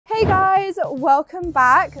Hey guys, welcome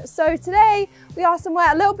back. So today we are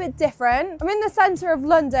somewhere a little bit different. I'm in the centre of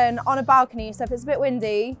London on a balcony, so if it's a bit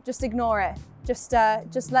windy, just ignore it. Just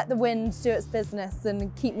let the wind do its business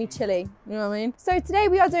and keep me chilly, you know what I mean? So today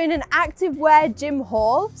we are doing an activewear gym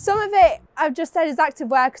haul. Some of it I've just said is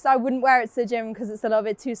activewear because I wouldn't wear it to the gym because it's a little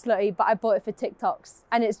bit too slutty, but I bought it for TikToks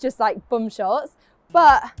and it's just like bum shorts.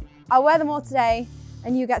 But I'll wear them all today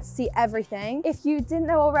and you get to see everything. If you didn't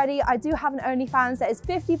know already, I do have an OnlyFans that is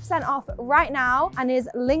 50% off right now and is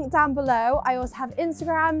linked down below. I also have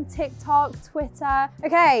Instagram, TikTok, Twitter.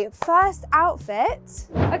 Okay, first outfit.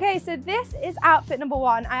 Okay, so this is outfit number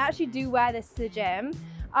one. I actually do wear this to the gym.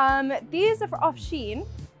 These are off Shein,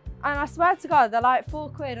 and I swear to God, they're like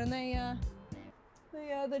 £4 and they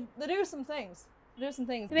do some things. They do some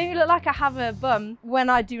things. They make me look like I have a bum when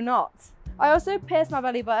I do not. I also pierce my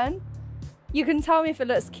belly button. You can tell me if it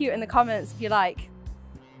looks cute in the comments if you like.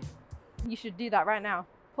 You should do that right now.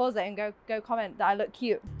 Pause it and go comment that I look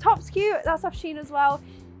cute. Top's cute, that's off Shein as well.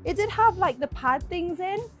 It did have like the pad things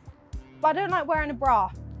in, but I don't like wearing a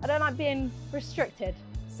bra. I don't like being restricted.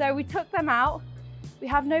 So we took them out. We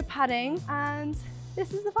have no padding and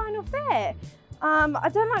this is the final fit. I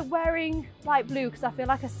don't like wearing light blue because I feel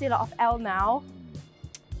like I steal it off Elle now,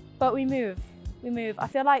 but we move. I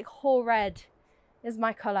feel like whole red is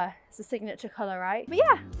my color. It's a signature color, right? But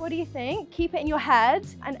yeah, what do you think? Keep it in your head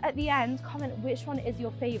and at the end, comment which one is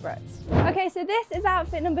your favorite. Okay, so this is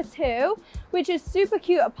outfit number two, which is super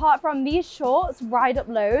cute apart from these shorts ride up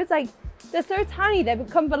loads. Like, they're so tiny, they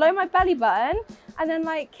come below my belly button and then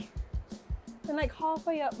like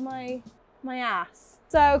halfway up my ass.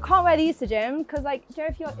 So can't wear these to gym because like, do you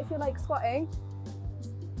know if you're like squatting,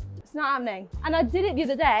 it's not happening. And I did it the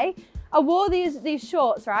other day. I wore these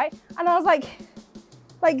shorts, right? And I was like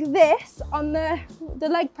this on the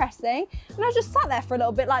leg press thing. And I just sat there for a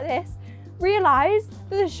little bit like this, realized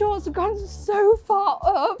that the shorts had gone so far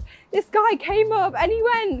up. This guy came up and he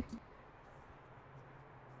went,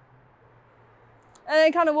 and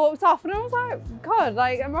then kind of walked off. And I was like, God,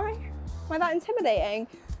 like, am I that intimidating?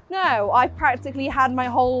 No, I practically had my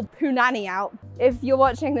whole punani out. If you're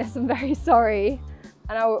watching this, I'm very sorry.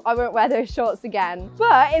 And I won't wear those shorts again.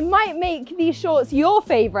 But it might make these shorts your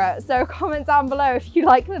favorite. So comment down below if you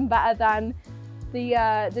like them better than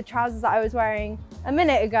the trousers that I was wearing a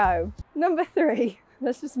minute ago. Number three,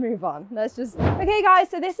 let's just move on. Okay guys,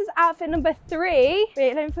 so this is outfit number three.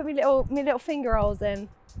 Wait, let me put my little finger holes in.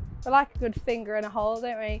 I like a good finger in a hole,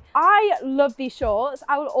 don't we? I love these shorts.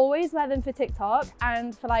 I will always wear them for TikTok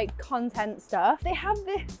and for like content stuff. They have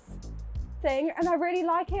this thing and I really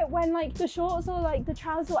like it when like the shorts or like the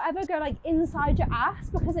trousers or whatever go like inside your ass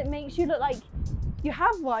because it makes you look like you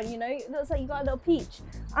have one, you know, it looks like you got a little peach.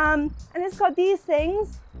 And it's got these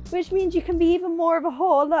things, which means you can be even more of a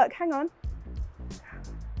whore. Look, hang on.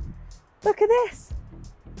 Look at this.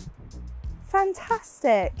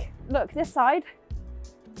 Fantastic. Look, this side,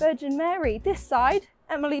 Virgin Mary. This side,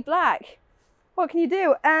 Emily Black. What can you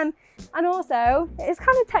do? And also, it's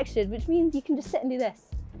kind of textured, which means you can just sit and do this.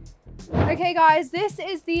 Okay guys, this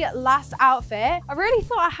is the last outfit. I really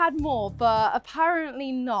thought I had more, but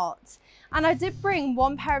apparently not. And I did bring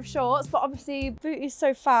one pair of shorts, but obviously Booty's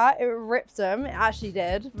so fat, it ripped them. It actually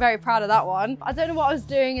did. Very proud of that one. I don't know what I was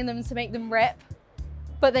doing in them to make them rip,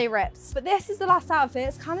 but they ripped. But this is the last outfit.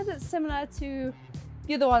 It's kind of similar to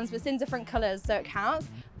the other ones, but it's in different colors, so it counts.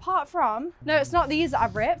 Apart from, no, it's not these that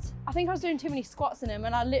I've ripped. I think I was doing too many squats in them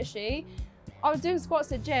and I was doing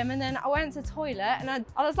squats at gym and then I went to the toilet and I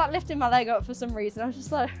was like lifting my leg up for some reason. I was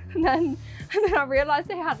just like, and then I realized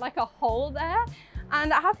they had like a hole there.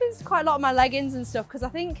 And it happens to quite a lot of my leggings and stuff because I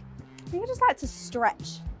think I just like to stretch. Do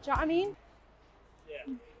you know what I mean? Yeah.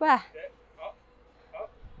 Where? Yeah.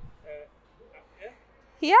 Up, yeah.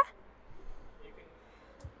 Here? You can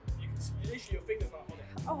literally your fingers not on it.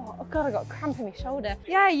 Oh God, I got a cramp in my shoulder.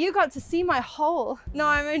 Yeah, you got to see my hole. No,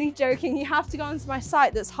 I'm only joking. You have to go onto my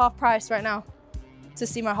site that's half price right now to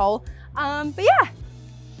see my hole. But yeah,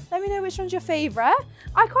 let me know which one's your favorite.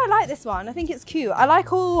 I quite like this one. I think it's cute. I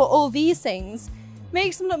like all these things.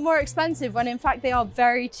 Makes them look more expensive when in fact they are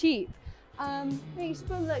very cheap. Makes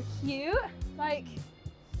them look cute. Like,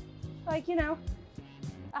 you know,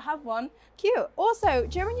 I have one. Cute. Also,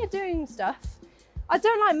 do you know when you're doing stuff, I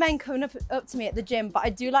don't like men coming up to me at the gym, but I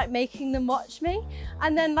do like making them watch me.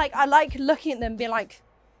 And then like, I like looking at them being like,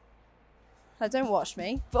 don't watch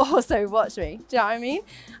me, but also watch me. Do you know what I mean?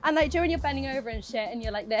 And like, do you know when you're bending over and shit and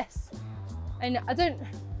you're like this? And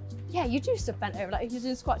yeah, you do stuff bent over. Like if you're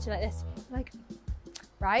doing squats, you're like this, like,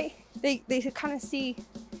 right? They kind of see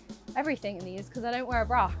everything in these because I don't wear a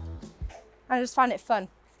bra. I just find it fun.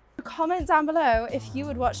 Comment down below if you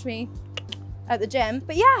would watch me at the gym.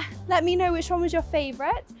 But yeah, let me know which one was your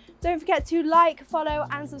favorite. Don't forget to like, follow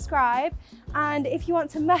and subscribe. And if you want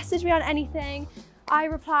to message me on anything, I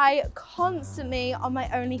reply constantly on my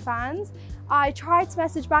OnlyFans. I try to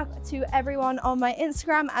message back to everyone on my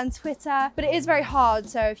Instagram and Twitter, but it is very hard.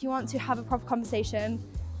 So if you want to have a proper conversation,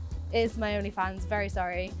 it is my OnlyFans, very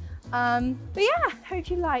sorry. But yeah, hope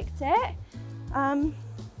you liked it.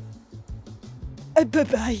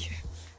 Bye-bye.